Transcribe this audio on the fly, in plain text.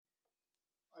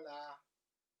Hola.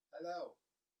 Hello.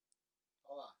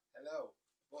 Hola. Hello.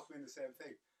 Both mean the same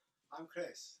thing. I'm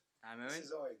Chris. I'm This Owen.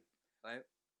 is Owen. Hello.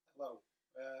 Hello.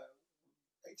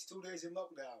 82 days in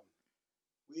lockdown.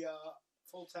 We are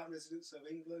full-time residents of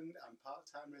England and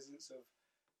part-time residents of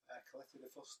Coletta de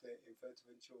Fuste in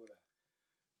Fuerteventura.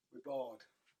 We're bored.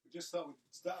 We just thought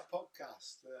we'd start a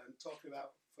podcast talking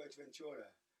about Fuerteventura,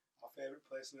 our favourite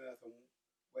place on earth, and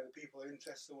whether people are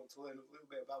interested and want to learn a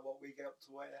little bit about what we get up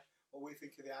to there, what we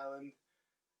think of the island,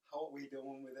 what we do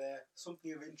when we're there,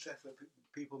 something of interest that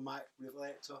people might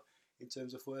relate to in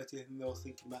terms of Fuerte and those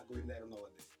thinking about going there on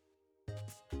holiday.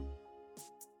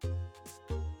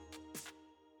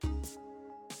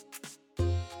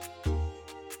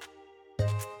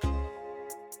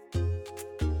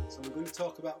 So we're going to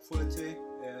talk about Fuerte.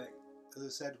 As I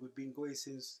said, we've been going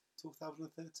since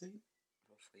 2013.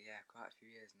 Roughly, yeah, quite a few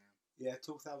years now. Yeah,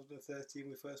 2013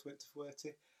 we first went to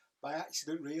Fuerte. By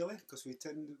accident, really, because we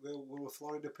were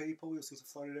Florida people. We used to go to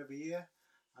Florida every year,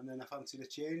 and then I fancied a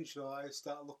change, so I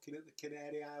started looking at the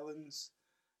Canary Islands.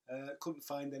 Couldn't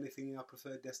find anything in our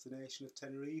preferred destination of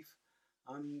Tenerife,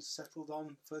 and settled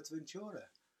on Fuerteventura.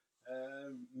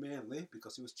 Mainly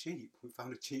because it was cheap. We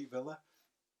found a cheap villa,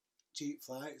 cheap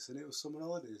flights, and it was summer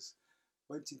holidays.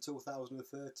 Went in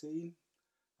 2013,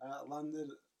 landed,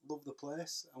 loved the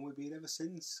place, and we've been ever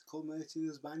since, culminating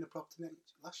as buying a property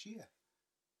last year.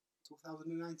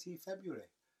 2019 February.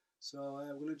 So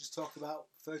we're going to just talk about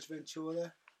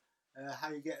Fuerteventura,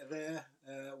 how you get there,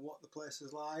 what the place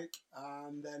is like,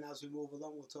 and then as we move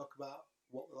along we'll talk about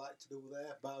what we like to do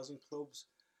there, bars and clubs,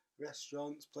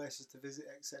 restaurants, places to visit,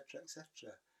 etc,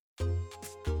 etc.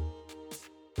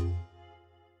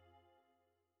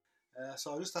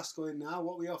 So I'll just ask going now,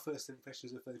 what were your first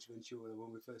impressions of Fuerteventura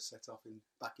when we first set off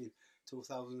back in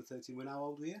 2013? When how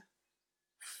old were you?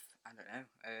 I don't know.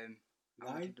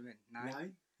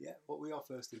 Nine? Yeah, what were your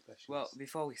first impressions? Well,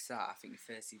 before we start, I think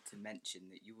we first need to mention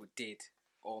that you did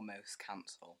almost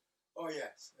cancel. Oh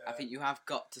yes. I think you have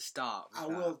got to start with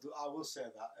that. I will say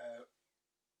that.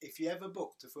 If you ever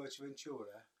book to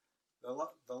Fuerteventura,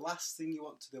 the last thing you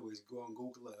want to do is go on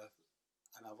Google Earth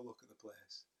and have a look at the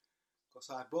place. Because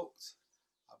I booked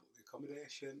the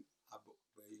accommodation, I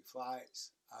booked the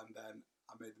flights, and then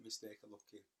I made the mistake of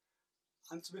looking.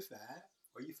 And to be fair,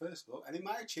 when you first look, and it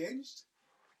might have changed,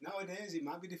 nowadays it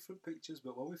might be different pictures,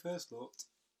 but when we first looked,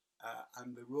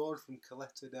 and the road from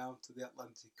Coletta down to the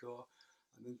Atlantico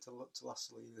and then to Las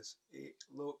Salinas, it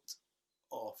looked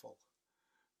awful.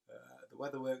 The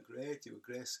weather weren't great, it were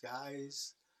grey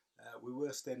skies. We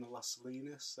were staying in Las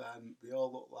Salinas and they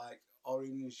all looked like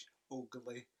orange,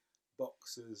 ugly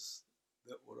boxes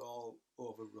that were all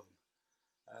overrun.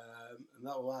 And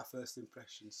that was our first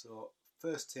impression. So,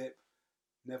 first tip,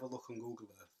 never look on Google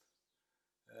Earth.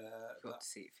 You've got to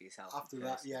see it for yourself. After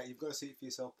that, yeah, you've got to see it for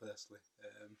yourself personally.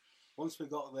 Once we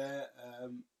got there,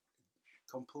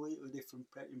 completely different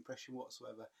impression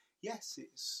whatsoever. Yes,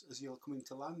 it's as you're coming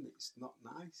to land, it's not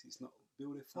nice, it's not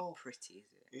beautiful. It's not pretty, is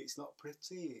it? It's not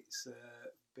pretty. It's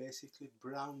basically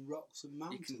brown rocks and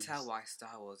mountains. You can tell why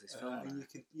Star Wars is filmed there. And you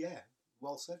can, yeah,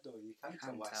 well said though. You can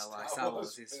tell why Star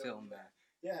Wars is filmed there.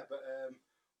 Yeah, but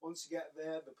once you get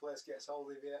there, the place gets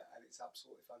hold of you, and it's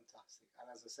absolutely fantastic. And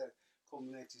as I said,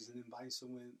 culminated in buying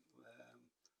somewhere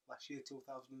last year,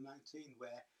 2019,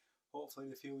 where hopefully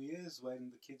in a few years,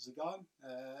 when the kids are gone,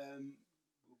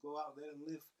 we'll go out there and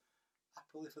live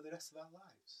happily for the rest of our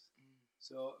lives.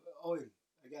 So, Owen,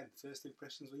 again, first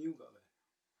impressions when you got there?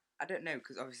 I don't know,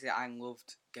 because obviously I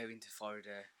loved going to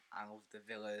Florida, I loved the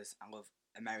villas, I love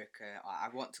America. I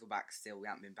want to go back still. We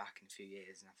haven't been back in a few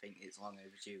years, and I think it's long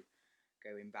overdue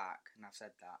going back, and I've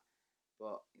said that.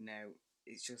 But, you know,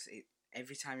 it's just,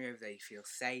 every time you're over there, you feel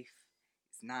safe,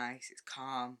 it's nice, it's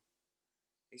calm.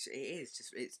 It's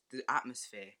the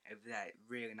atmosphere over there, it's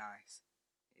really nice.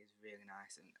 It is really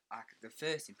nice, and the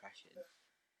first impression, a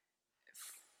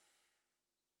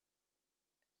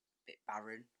bit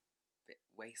barren, a bit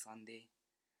wastelandy.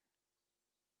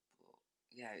 But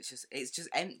yeah, it's just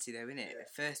empty though, isn't it? Yeah.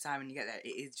 The first time when you get there,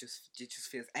 it just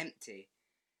feels empty.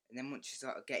 And then once you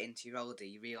sort of get into your holiday,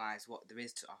 you realise what there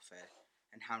is to offer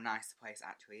and how nice the place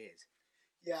actually is.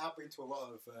 Yeah, I've been to a lot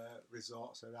of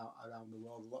resorts around the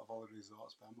world, a lot of holiday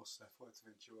resorts, but I must say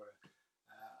Fuerteventura,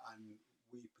 and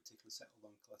we particularly settled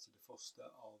on Coletta de Fuste,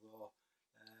 although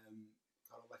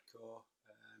Coroleco,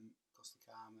 Costa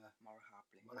Cama,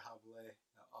 Morrojable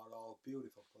are all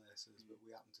beautiful places, but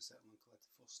we happened to settle on Coletta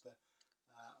de Fuste.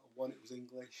 One, it was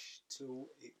English. Two,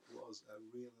 it was a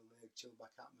really laid,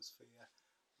 chill-back atmosphere.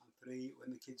 And three,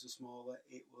 when the kids were smaller,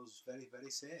 it was very, very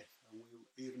safe. And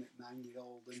even at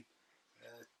 9-year-old and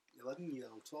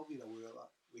 11-year-old, 12-year-old,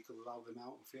 we could allow them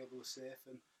out and feel they were safe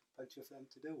and plenty for them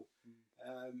to do.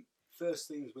 First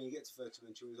things when you get to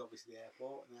Fuerteventura is obviously the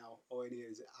airport. Now, Owen here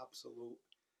is an absolute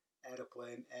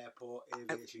airplane, airport,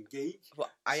 aviation geek. Well,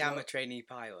 I am a trainee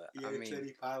pilot. You're a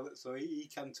trainee pilot, so he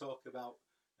can talk about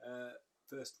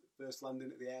first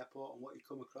landing at the airport and what you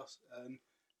come across,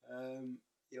 and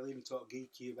he'll even talk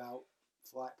geeky about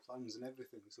flight plans and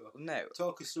everything. So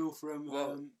talk us through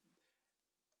from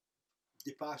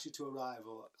departure to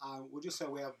arrival. We'll just say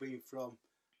we have been from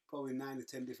probably 9 or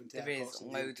 10 different airports. There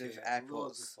is loads of airports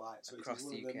loads of flights. So across it's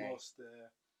one the of UK. the most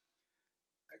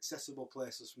accessible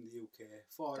places from the UK.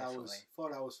 4 Definitely. hours.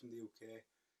 4 hours from the UK.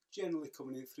 Generally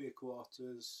coming in 3/4,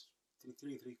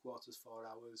 3/4, 4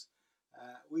 hours.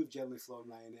 We've generally flown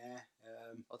Ryanair.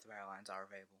 Other airlines are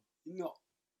available. Not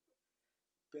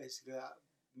basically that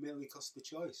mainly because of the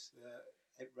choice.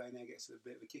 Ryanair gets a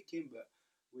bit of a kick in, but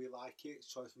we like it. It's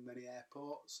choice from many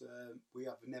airports. We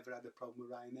have never had a problem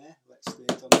with Ryanair. Let's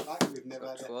state on the fact we've never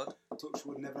had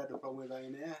a problem with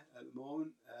Ryanair at the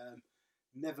moment.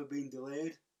 Never been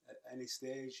delayed at any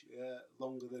stage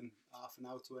longer than half an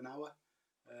hour to an hour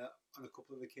on a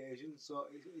couple of occasions. So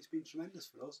it's been tremendous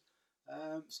for us.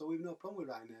 So we've no problem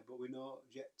with Ryanair, but we know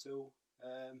Jet2,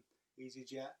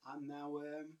 EasyJet, and now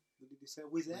what did you say?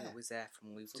 Wizz Air. Wizz Air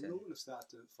from Luton. From Luton have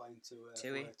started flying to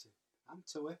TUI. And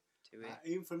TUI.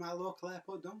 Even from our local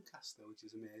airport, Doncaster, which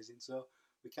is amazing. So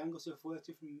we can go to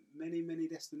Fuerte from many, many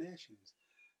destinations.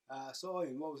 So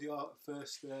Ian, what was your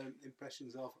first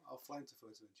impressions of flying to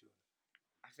Fuerteventura?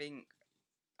 I think,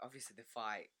 obviously, the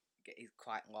flight is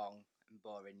quite long and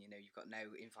boring. You know, you've got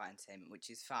no in-flight entertainment, which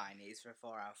is fine. It is for a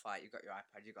 4-hour flight. You've got your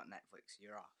iPad, you've got Netflix,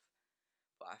 you're off.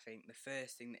 But I think the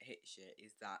first thing that hits you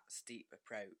is that steep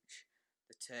approach,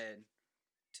 the turn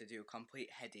to do a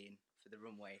complete head-in for the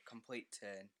runway, complete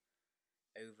turn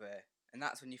over, and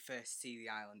that's when you first see the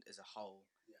island as a whole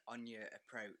on your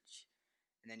approach.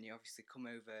 And then you obviously come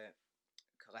over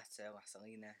Caleta, Las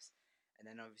Salinas, and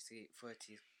then obviously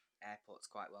Fuerte Airport's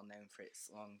quite well known for its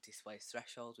long displaced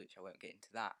threshold, which I won't get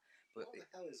into that. But what the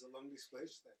hell is a long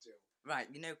displaced threshold? Right,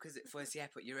 you know, because at Fuerte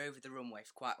Airport you're over the runway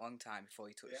for quite a long time before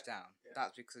you touch down. Yeah.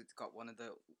 That's because it's got one of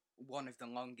the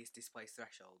longest displaced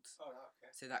thresholds. Oh,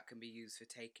 okay. So that can be used for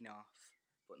taking off,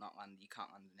 but not land. You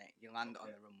can't land on it. You land on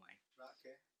the runway. Right,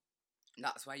 okay.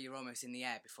 That's why you're almost in the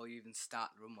air before you even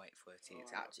start the runway at Fuerte.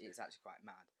 It's actually quite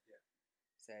mad. Yeah.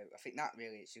 So I think that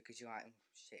really is because you're like, oh,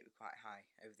 shit, we're quite high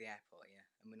over the airport here,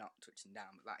 and we're not touching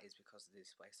down. But that is because of the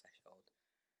displaced threshold.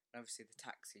 And obviously the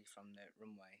taxi from the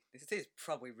runway. This is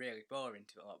probably really boring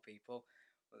to a lot of people,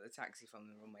 but the taxi from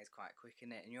the runway is quite quick,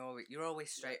 isn't it? And you're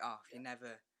always straight off. You're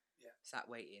never sat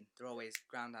waiting. They're always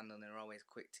ground handling. They're always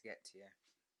quick to get to you.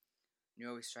 And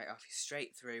you're always straight off. You're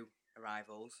straight through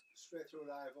arrivals. Straight through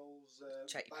arrivals.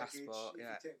 Check your baggage, passport. If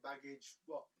you take baggage,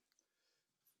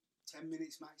 10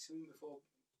 minutes maximum before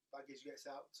baggage gets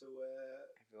out to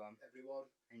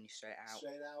everyone. And you're straight out.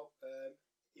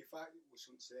 In fact, we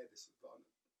shouldn't say this, but on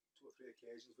 2 or 3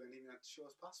 occasions we didn't even have to show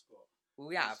us passport.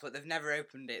 Well, yeah, but they've never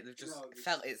opened it. They've just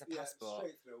felt it's a passport.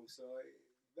 Straight through. So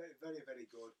very, very, very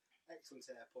good. Excellent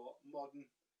airport. Modern,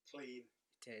 clean.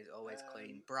 It is always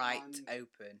clean, bright,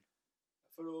 open.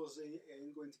 For us,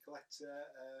 in going to Caleta,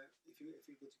 if you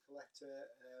go to Caleta,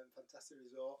 fantastic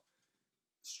resort.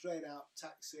 Straight out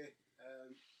taxi,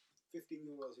 €15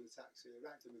 in a taxi,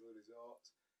 right to the middle of the resort.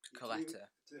 Caleta.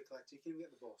 To the Caleta, you can even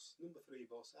get the bus, number 3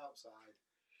 bus outside.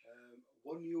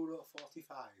 €1.45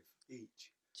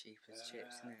 each. Cheap as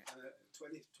chips, isn't it? And a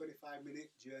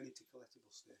 25-minute journey to Caleta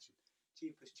bus station.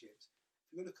 Cheap as chips.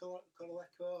 If you're going to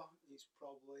Coraleco, it's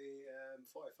probably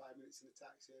 45 minutes in a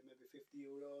taxi, maybe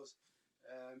 €50.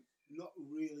 Not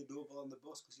really doable on the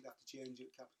bus because you'd have to change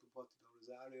at Capital Puerto del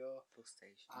Rosario Bus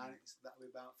station. and that'll be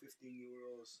about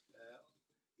 €15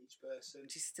 each person.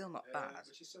 Which is still not bad.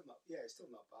 Which is still not, it's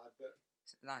still not bad, but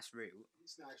it's a nice route.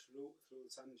 It's a nice route through the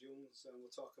sand dunes, and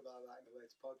we'll talk about that in a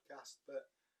later podcast.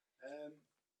 But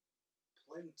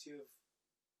plenty of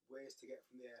ways to get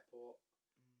from the airport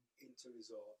into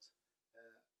resort.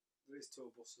 There is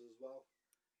tour buses as well.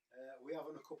 We have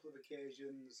on a couple of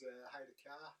occasions hired a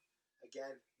car.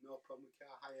 Again, no problem with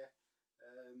car hire.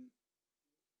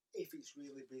 If it's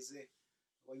really busy,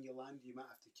 when you land, you might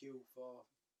have to queue for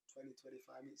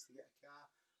 20-25 minutes to get a car.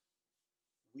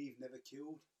 We've never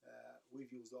queued.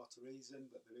 We've used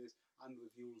Autoreason, but and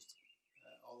we've used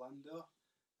Orlando.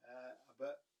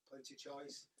 But plenty of car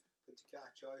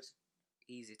choice.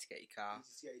 Easy to get your car.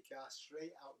 Easy to get your car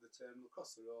straight out of the terminal,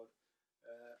 across the road,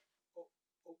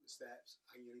 up the steps,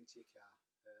 and you're into your car.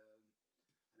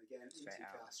 And again, straight into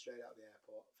your car, straight out of the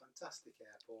airport. Fantastic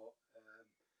airport.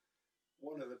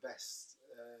 One of the best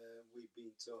we've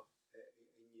been to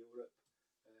in Europe.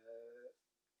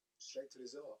 Straight to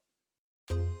resort.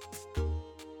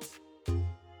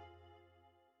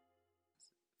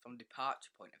 From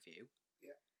departure point of view,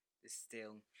 Yeah.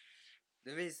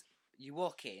 there is. You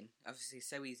walk in, obviously it's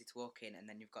so easy to walk in, and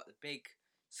then you've got the big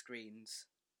screens,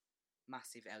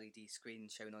 massive LED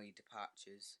screens showing all your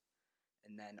departures,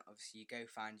 and then obviously you go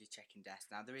find your check-in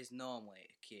desk. Now there is normally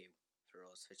a queue for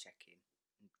us for check-in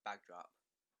and bag drop.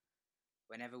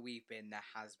 Whenever we've been, there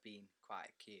has been quite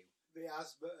a queue. There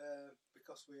has, but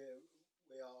because we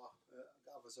are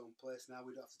have our own place now,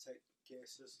 we don't have to take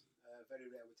cases. Very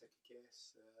rare we take a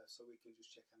case, so we can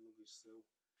just check our luggage through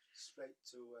straight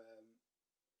to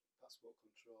passport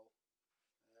control,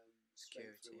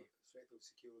 straight through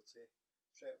security,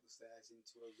 straight up the stairs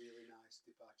into a really nice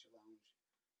departure lounge.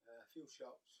 A few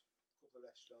shops, a couple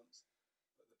of restaurants,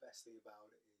 but the best thing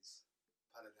about it is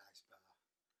Paradise Bar.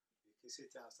 You can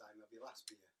sit outside and have your last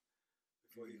beer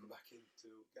before you go back in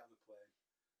to get on the plane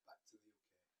back to the UK.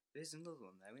 There's another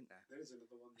one though, isn't there? There is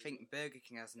another one. I think Burger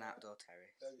King has an outdoor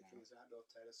terrace. Burger King has an outdoor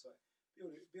terrace. So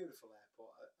beautiful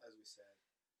airport, as we said.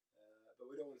 But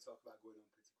we don't want to talk about going on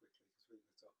pretty quickly because we're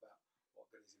going to talk about what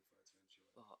there is in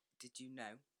Fuerteventura. But did you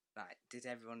know? Did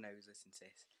everyone know who's listening to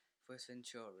this?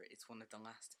 Fuerteventura is one of the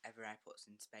last ever airports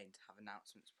in Spain to have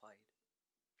announcements played.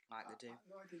 Like they do.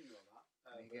 No, I didn't know that.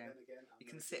 But Then again, you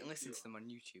can sit and listen to them on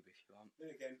YouTube if you want.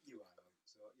 Then again, you are on.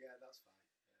 So yeah, that's fine.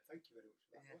 Thank you very much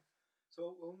for that Yeah. one.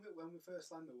 So when we first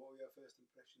landed, what were your first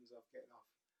impressions of getting off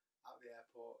at the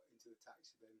airport into the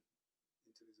taxi, then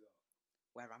into the resort?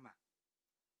 Where am I?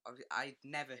 I'd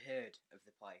never heard of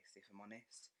the place, if I'm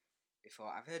honest. Before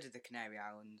I've heard of the Canary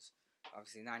Islands.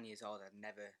 Obviously, 9 years old, I'd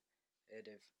never heard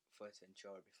of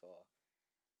Fuerteventura before,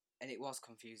 and it was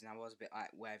confusing. I was a bit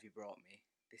like, "Where have you brought me?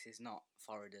 This is not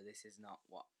Florida. This is not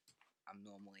what I'm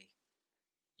normally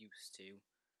used to."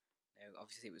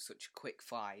 Obviously, it was such a quick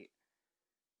flight.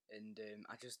 And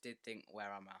I just did think,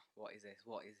 where am I? What is this?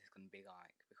 What is this going to be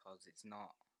like? Because it's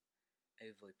not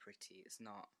overly pretty. It's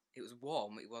not. It was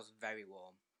warm. It was very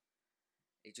warm.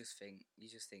 You just think,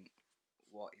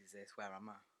 what is this? Where am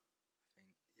I?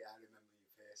 Yeah, I remember your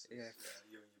faces. Yeah.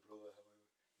 You and your brother.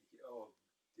 Oh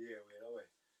dear, where are we?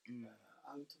 Mm.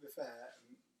 And to be fair,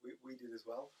 we did as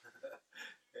well.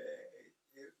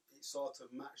 It sort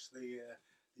of matched the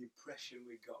impression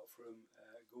we got from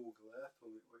Google Earth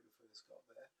when we first got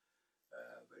there.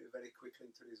 But very quickly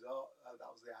into the resort, that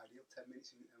was the ideal. 10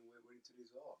 minutes and we were into the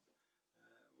resort,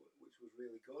 which was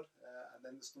really good. And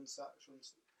then the sun started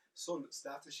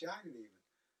shining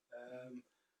even.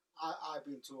 I've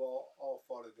been to all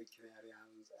four of the big Canary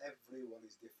Islands. Everyone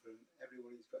is different.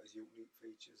 Everyone has got his unique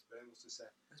features. But I must have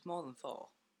said, There's more than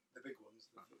 4. the big ones,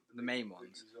 The main ones.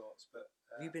 big resorts. But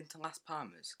Have you been to Las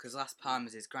Palmas? Because Las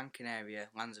Palmas is Gran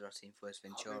Canaria, Lanzarote, and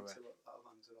Fuerteventura. I've been to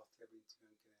Lanzarote, I've been to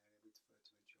Gran Canaria, I've been to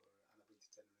Fuerteventura, and I've been to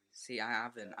Tenerife. See, I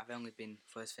haven't. I've only been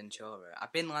Fuerteventura.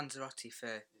 I've been Lanzarote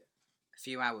for a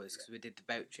few hours because we did the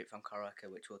boat trip from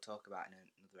Coroca, which we'll talk about in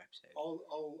another episode.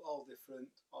 All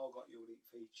different, all got unique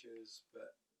features,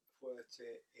 but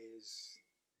Fuerte is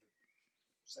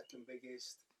the second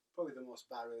biggest, probably the most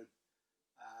barren,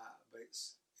 but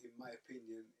it's, in my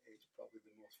opinion, it's probably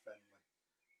the most friendly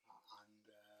and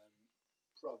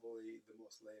probably the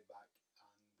most laid back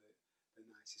and the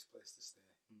nicest place to stay.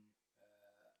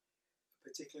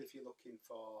 Particularly if you're looking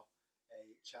for a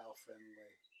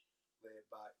child-friendly, laid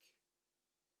back,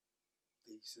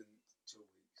 decent 2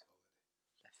 weeks holiday.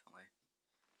 Definitely.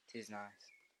 It is nice.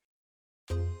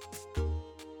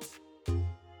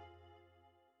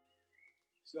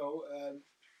 So,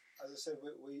 as I said,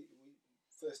 we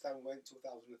first time we went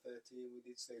 2013, we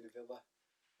did stay in a villa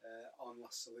on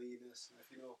Las Salinas. And if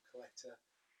you know Caleta,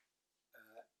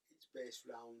 it's based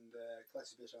around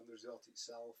Caleta's based around the resort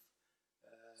itself.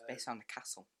 It's based on the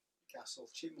castle.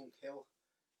 Chipmunk Hill,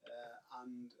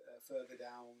 and further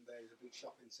down there's a big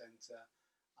shopping centre,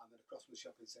 and then across from the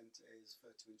shopping centre is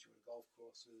Fuerteventura golf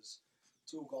courses,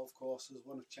 2 golf courses,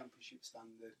 one of championship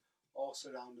standard, all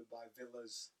surrounded by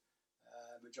villas,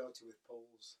 majority with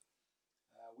pools.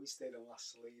 We stayed on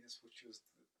Las Salinas, which was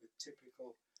the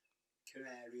typical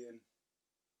Canarian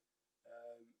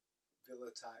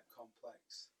villa type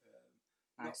complex.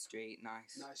 Nice street,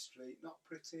 nice. Nice street, not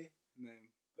pretty, No.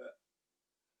 but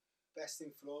best thing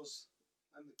for us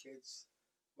and the kids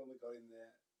when we got in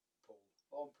there, pool,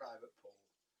 own private pool.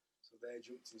 So they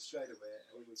jumped in straight away,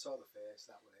 and when we saw the face,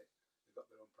 that was it. They got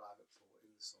their own private pool in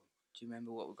the sun. Do you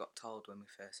remember what we got told when we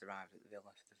first arrived at the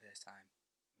villa for the first time?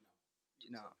 No. Do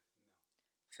you know? No.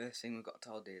 First thing we got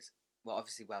told is, well,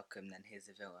 obviously welcome, then here's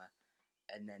the villa.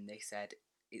 And then they said,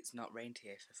 it's not rained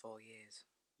here for 4 years.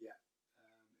 Yeah,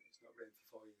 it's not rained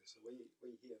for 4 years. So when you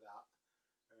hear that,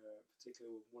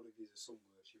 particularly with one of you as a sun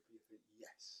worshipper, you think,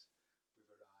 yes, we've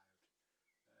arrived.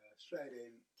 straight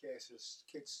in, cases,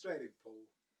 kids straight in pool,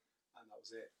 and that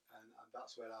was it. And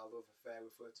that's where our love affair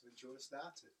with Fuerteventura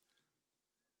started.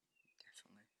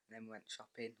 Definitely. And then we went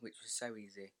shopping, which was so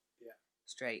easy. Yeah.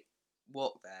 Straight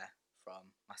walk there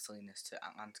from Massalinas to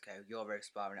Atlantico,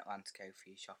 Eurospa and Atlantico for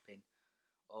your shopping.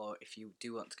 Or if you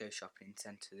do want to go shopping in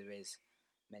centre, there is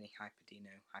many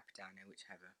Hyperdino,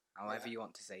 whichever, however you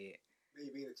want to say it. Me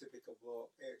being a typical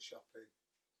bloke, ate shopping,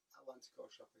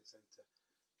 Atlantico Shopping Centre,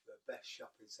 the best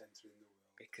shopping centre in the world.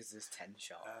 Because there's 10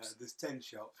 shops. There's 10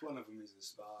 shops, one of them is a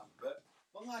Spa, but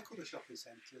unlike other shopping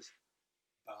centres,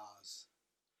 bars.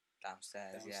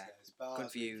 Downstairs, yeah. Bars,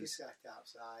 good views.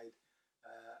 Outside,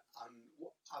 and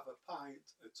have a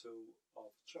pint or two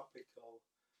of tropical,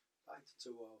 pint or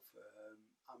two of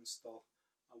Amstel,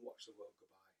 and watch the world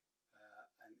go by.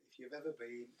 And if you've ever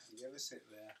been, and you ever sit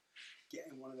there, get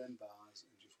in one of them bars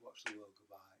and just watch the world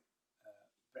go by.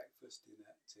 Breakfast,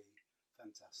 dinner, tea,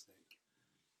 fantastic.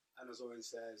 And as Owen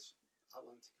says,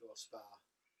 Atlantico Spa,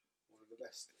 one of the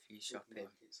best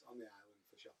supermarkets on the island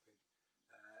for shopping.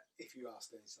 If you are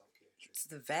staying South Catering. It's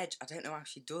the veg. I don't know how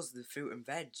she does the fruit and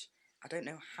veg. I don't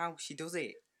know how she does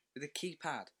it with a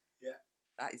keypad. Yeah.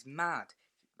 That is mad.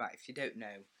 Right, if you don't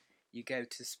know, you go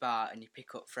to Spa and you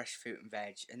pick up fresh fruit and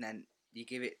veg, and then you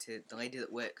give it to the lady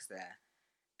that works there,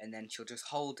 and then she'll just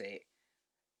hold it,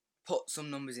 put some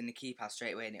numbers in the keypad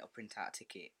straight away, and it'll print out a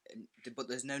ticket. But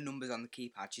there's no numbers on the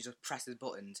keypad. She just presses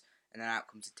buttons, and then out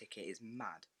comes a ticket. It's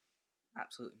mad.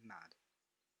 Absolutely mad.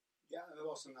 Yeah, and there's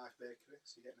also a nice bakery,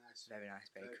 so you get nice... Very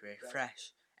nice bakery.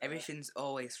 Fresh. Everything's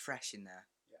always fresh in there.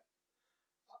 Yeah.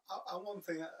 And one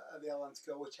thing at the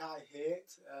Atlantico, which I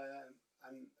hate,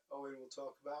 and Owen will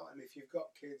talk about, and if you've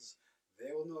got kids,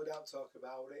 they will no doubt talk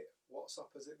about it. What's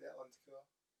opposite the Atlantico?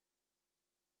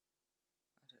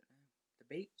 I don't know. The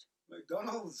beach?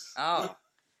 McDonald's. Oh.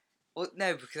 Well,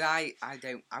 no, because I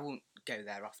won't go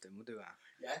there often, will do I?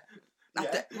 Yeah.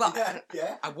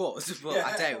 Yeah. I was, but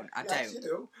I don't. Yes, you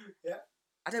do. Yeah.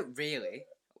 I don't really.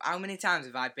 How many times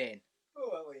have I been?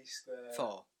 Oh, at least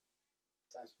 4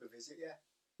 times per visit. Yeah.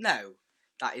 No,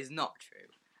 that is not true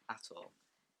at all.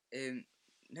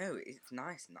 No, it's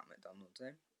nice in that McDonald's.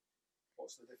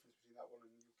 What's the difference between that one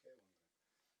and the UK one?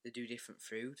 They do different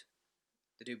food.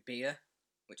 They do beer,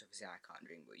 which obviously I can't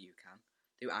drink, but you can.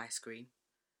 They do ice cream.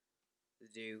 They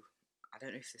do. I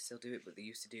don't know if they still do it, but they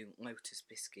used to do Lotus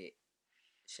biscuit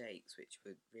shakes, which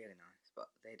were really nice, but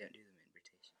they don't do them in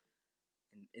British.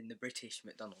 In the British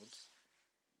McDonald's.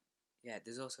 Yeah,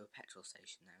 there's also a petrol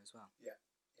station there as well. Yeah.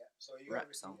 So you got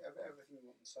everything you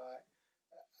want on site.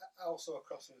 Also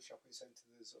across from the shopping centre,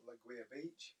 there's La Guia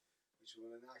Beach, which is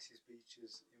one of the nicest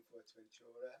beaches in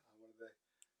Fuerteventura, and one of the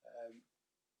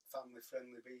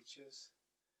family-friendly beaches,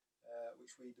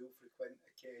 which we do frequent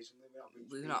occasionally.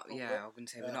 We're not beach people. Yeah, I wouldn't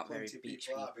say we're not very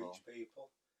beach people. Beach people,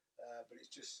 but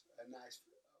it's just a nice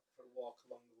for a walk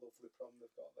along the lovely prom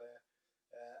they've got there.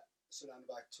 Surrounded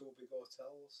by two big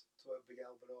hotels, two big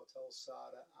Albert hotels,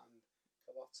 Sada and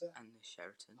Carlotta. And the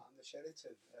Sheraton.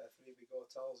 3 big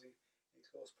hotels in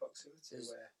close proximity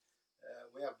where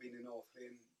we have been in all 3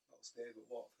 and not stayed but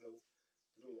walked through.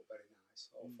 They do look very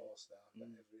nice, all 4-star, but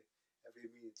every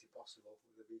amenity possible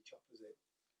with the beach opposite.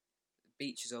 The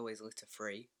beach is always litter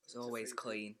free. It's always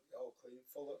clean. All clean.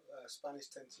 Full of Spanish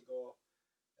tend to go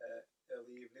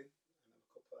early evening and have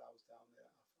a couple of hours down there.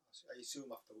 I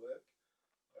assume after work.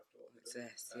 It's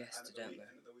siesta, don't they?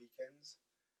 And at the weekends.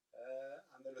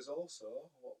 And there is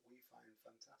also what we find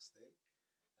fantastic,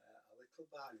 a little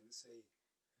bar in the sea.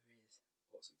 There is.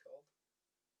 What's it called?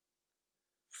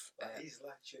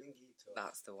 Isla Chiringuito.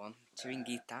 That's the one.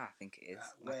 Chiringuita, I think it is.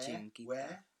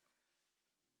 Where,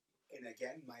 in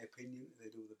again, my opinion, they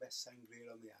do the best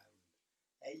sangria on the island.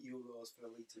 €8 for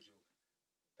a litre jug.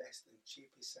 Best and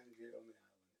cheapest sangria on the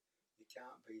island. You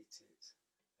can't beat it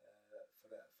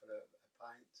for a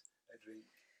pint, a drink,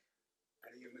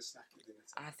 and even a snack at dinner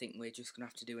time. I think we're just going to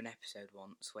have to do an episode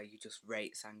once where you just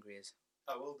rate sangrias.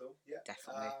 I will do, yeah.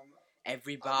 Definitely.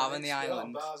 Every bar on the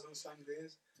island. Bars and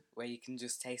sangrias. Where you can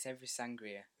just taste every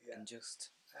sangria and just...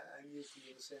 And you can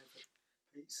do the same for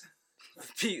pizza.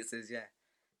 Pizzas, yeah.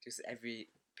 Just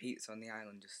every pizza on the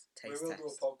island, just taste test. We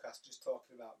will do a podcast just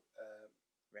talking about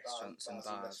restaurants and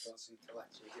bars. Restaurants in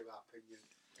Caleta. We'll give our opinion.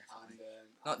 And,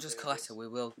 not just Caleta, we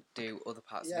will do other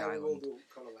parts of the island. Yeah, we will do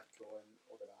Conoleco and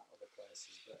other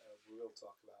places, but we will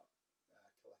talk about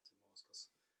Caleta most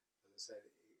because, as I said,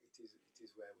 it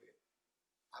is where we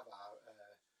have our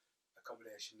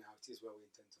accommodation now. It is where we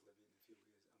intend to live in a few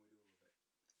years, and we do love it.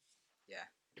 Yeah.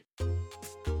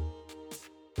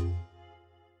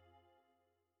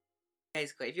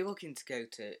 Basically, if you're looking to go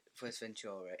to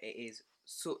Fuerteventura, it is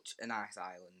such a nice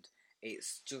island.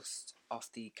 It's just off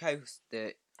the coast,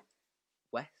 the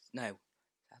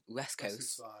west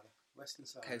coast, Western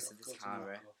Sahara, coast of the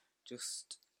Sahara,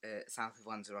 just south of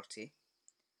Lanzarote,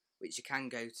 which you can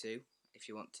go to if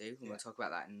you want to. And we'll talk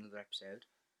about that in another episode.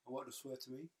 And what does Fuerte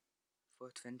mean?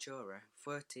 Fuerteventura.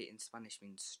 Fuerte in Spanish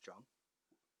means strong.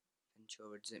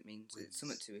 Ventura, does it mean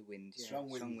something to do with wind? Yeah, strong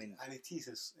wind. And it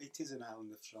is an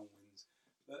island of strong winds.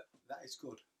 But that is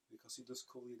good because it does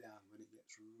cool you down when it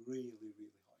gets really,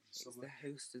 really hot in summer. It's the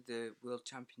host of the World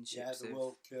Championships. Yeah, the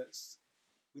World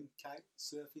Wind Kite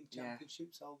Surfing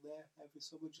Championships held there every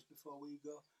summer just before we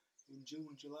go in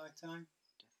June, July time.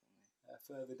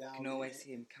 Definitely. Further down. You can always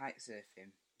see him kite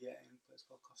surfing. Yeah, in a place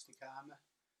called Costa Cama,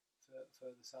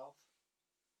 further south.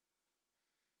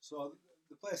 So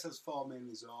the place has 4 main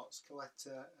resorts: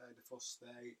 Caleta, De Fuste,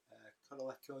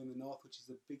 Coroleco in the north, which is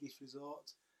the biggest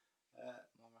resort.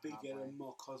 Bigger and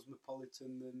more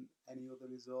cosmopolitan than any other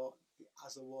resort. It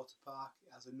has a water park,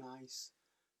 it has a nice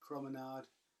promenade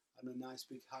and a nice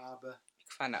big harbour. You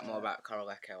can find out more about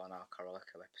Coroleco on our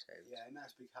Coroleco episode. Yeah, a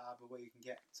nice big harbour where you can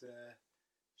get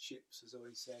ships, as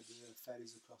Owen said,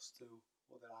 ferries across to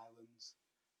other islands.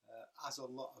 Has a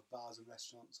lot of bars and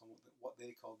restaurants on what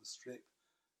they call the Strip.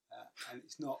 And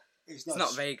it's not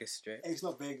Vegas Strip. It's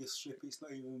not Vegas Strip. It's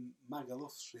not even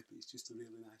Magaluf Strip. It's just a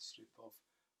really nice strip of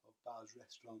bars,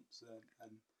 restaurants,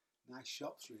 and nice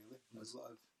shops. Really, there's a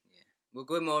lot of. Yeah, we'll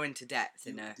go more into depth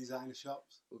in designer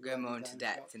shops. We'll go more into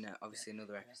depth in obviously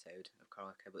another episode of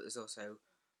Coroleco. But there's also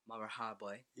Morro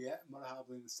Harbour. Yeah, Morro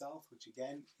Harbour in the south, which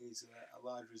again is a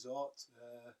large resort,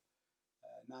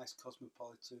 nice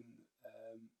cosmopolitan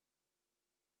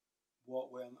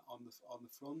walkway on the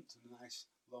front, and a nice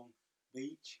long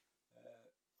beach.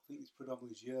 I think it's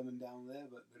predominantly German down there,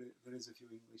 but there is a few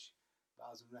English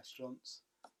bars and restaurants.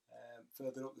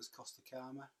 Further up there's Costa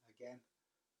Cama, again,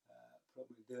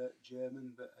 probably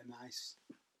German, but a nice,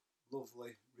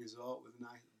 lovely resort with a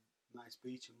nice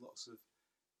beach and lots of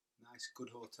nice, good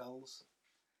hotels.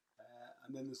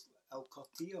 And then there's El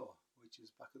Cortillo, which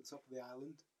is back at the top of the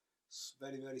island.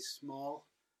 Very, very small.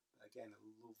 Again, a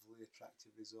lovely,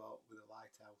 attractive resort with a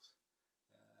lighthouse,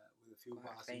 with a few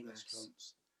bars and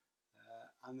restaurants.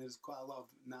 And there's quite a lot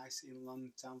of nice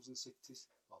inland towns and cities.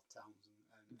 Well, towns and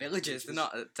villages. They're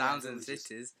not towns and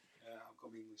cities. I've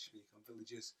got my English speak on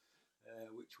villages,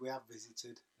 which we have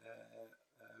visited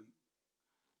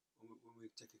when we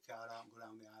take a car out and go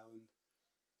around the island.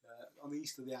 On the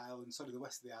the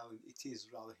west of the island, it is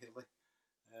rather hilly.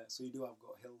 So you have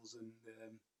got hills and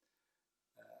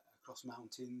across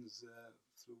mountains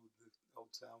through the old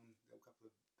town, the couple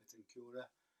of Betancura,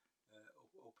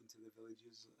 up into the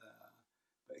villages.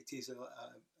 But it is a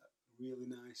really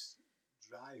nice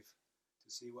drive to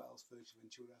see what else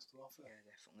Fuerteventura has to offer. Yeah,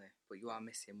 definitely. But you are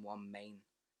missing one main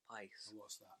place. And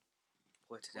what's that?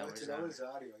 Puerto del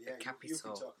Rosario. Yeah, the capital. You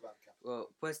can talk about the capital. Well,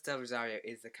 Puerto del Rosario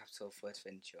is the capital of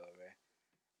Fuerteventura.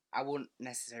 I wouldn't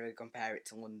necessarily compare it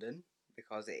to London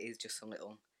because it is just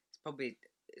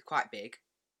it's quite big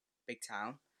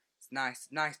town. It's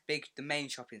nice big, the main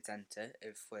shopping centre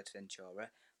of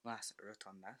Fuerteventura, Las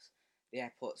Rotondas. The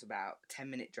airport's about a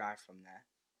 10-minute drive from there,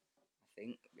 I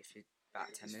think, if you're about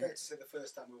 10 minutes. It's fair to say the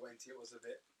first time we went, it was a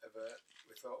bit of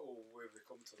we thought, where have we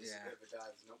come to? This is a bit of a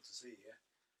dive, there's not to see here.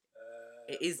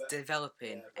 It is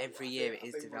developing. Every year it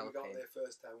is developing. When we got there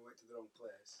first time, we went to the wrong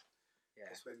place. Yeah.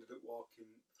 Because we ended up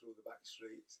walking through the back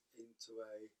streets into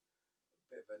a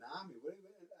bit of an army.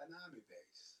 An army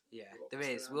base. Yeah, there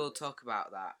is. We'll talk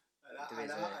about that. There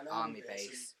is an army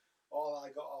base. All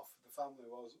I got off the family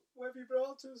was, "Where have you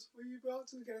brought us? Where have you brought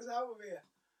us? Get us out of here."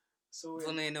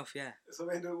 Funny enough, yeah. So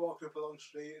we ended up walking up a long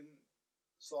street and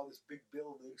saw this big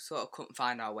building. Sort of couldn't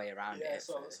find our way around it. Yeah,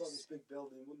 saw this big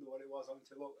building, wondered what it was, having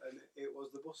to look, and it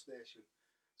was the bus station.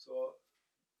 So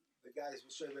the guys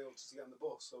were straight away able to get on the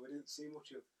bus, so we didn't see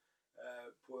much of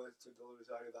Puerto del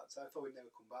Rosario that time. I thought we'd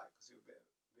never come back because it was a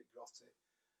bit grotty.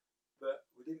 But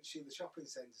we didn't see the shopping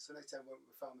centre, so next time we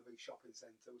found the big shopping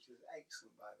centre, which is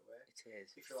excellent, by the way. It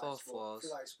is. If you like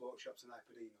sports shops and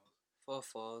Hypedinos. 4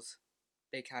 floors,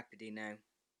 big Hypedino.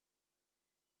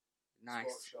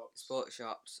 Nice. Sports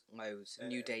shops, loads.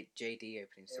 New JD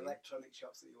opening soon. Electronic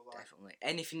shops that you'll like. Definitely.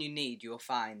 Anything you need, you'll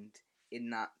find in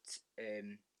that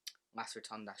Las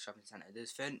Rotondas shopping centre.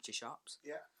 There's furniture shops.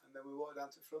 Yeah, and then we walked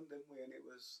down to the front, didn't we? And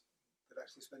they'd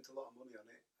actually spent a lot of money on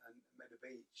it and made a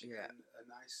beach and a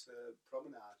nice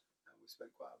promenade. And we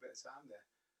spent quite a bit of time there.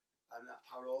 And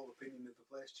our whole opinion of the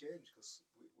place changed because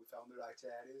we found the right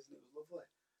areas and it was lovely.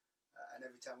 And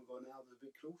every time we go now, there's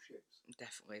big cruise ships.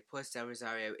 Definitely. Puerto del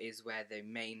Rosario is where the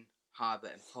main harbour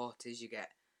and port is. You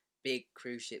get big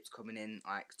cruise ships coming in,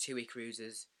 like TUI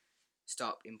cruises,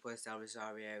 stop in Puerto del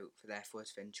Rosario for their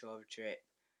Fuerteventura trip.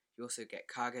 You also get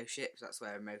cargo ships. That's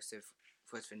where most of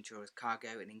Fuerteventura's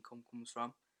cargo and income comes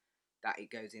from. That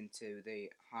it goes into the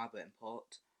harbour and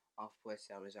port of Puerto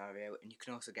del Rosario, and you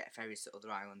can also get ferries to other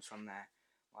islands from there,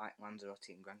 like Lanzarote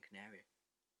and Gran Canaria.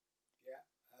 Yeah,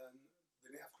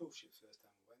 they didn't have cruise ships first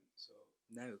time we went, so...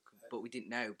 No, but we didn't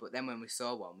know. But then when we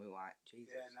saw one, we were like,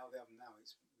 Jesus. Yeah, now they have them now.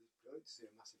 It's brilliant to see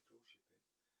a massive cruise ship in.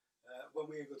 When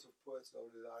we go to Puerto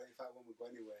del Rosario, in fact, when we go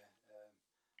anywhere,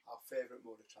 our favourite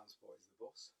mode of transport is the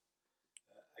bus.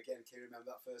 Again, can you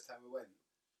remember that first time we went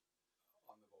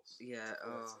on the bus? Yeah,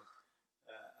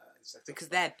 because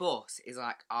up, their bus is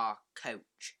like our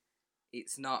coach.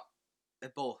 It's not a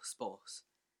bus.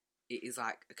 It is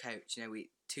like a coach, you know,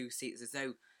 with 2 seats.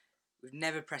 We've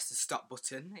never pressed the stop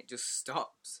button. It just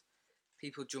stops.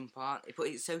 People jump on. But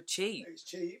it's so cheap. It's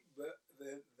cheap, but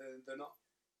they're not...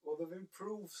 Well, they've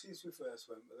improved since we first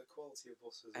went, but the quality of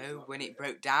buses... Oh, when it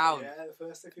broke down. Yeah, the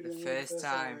first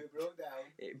time it broke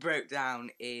down. It broke down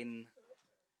in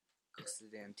Costa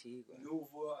de Antigua.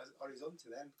 Nuevo Horizonte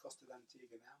then, Costa de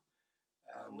Antigua now.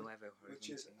 Nuevo Horizonte.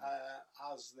 Which is,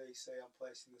 as they say on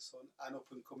Place in the Sun, an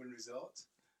up-and-coming resort.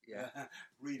 Yeah.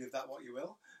 Read of that what you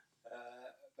will.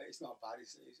 But it's not bad.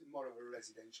 It's more of a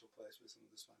residential place with some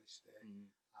of the Spanish stay,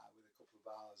 with a couple of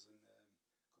bars and a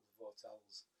couple of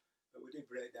hotels. But we did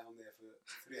break down there for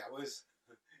 3 hours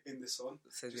in the sun.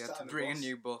 So we had to bring a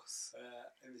new bus.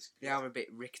 They are a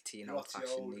bit rickety and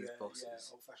old-fashioned, these buses.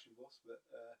 Yeah, old-fashioned bus. But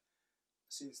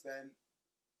since then,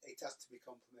 it has to be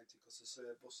complimented because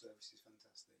the bus service is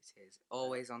fantastic. It is.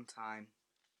 Always on time.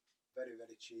 Very,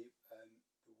 very cheap. And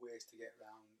the ways to get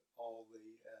around all the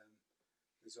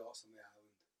resorts on the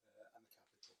island and the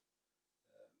capital.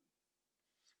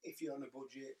 If you're on a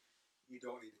budget, you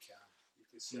don't need a car.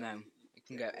 You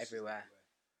can go everywhere.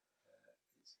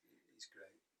 It's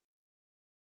great.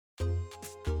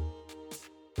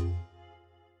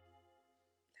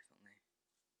 Definitely.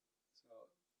 So,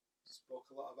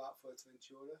 spoke a lot about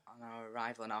Fuerteventura. On our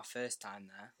arrival on our first time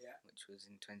there, yeah, which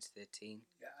was in 2013.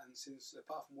 Yeah, and since,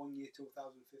 apart from 1 year,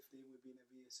 2015, we've been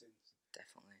every year since.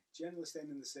 Definitely. Generally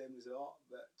staying in the same resort,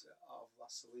 but of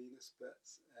Las Salinas, but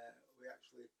we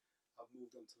actually have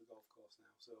moved on to the golf course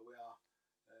now, so we are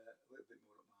a little bit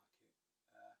more upmarket.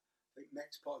 I think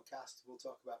next podcast we'll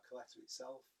talk about Caleta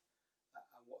itself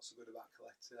and what's so good about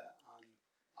Caleta and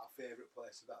our favourite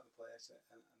place about the place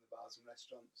and the bars and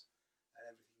restaurants and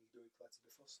everything you do in Caleta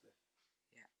de Fuste.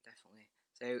 Yeah, definitely.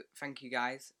 So thank you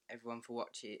guys, everyone, for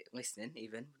watching, listening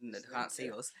even. They can't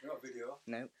see us. We're not video.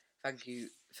 No. Thank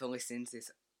you for listening to this.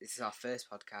 This is our first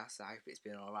podcast. I hope it's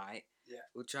been alright. Yeah.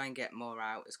 We'll try and get more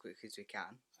out as quickly as we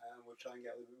can. We'll try and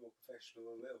get a little bit more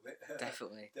professional, a little bit.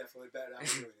 Definitely. Definitely better at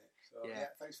doing it. So, yeah,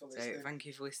 thanks for listening. So, thank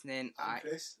you for listening. I'm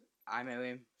Chris. I'm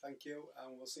Owen. Thank you,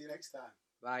 and we'll see you next time.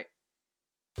 Bye.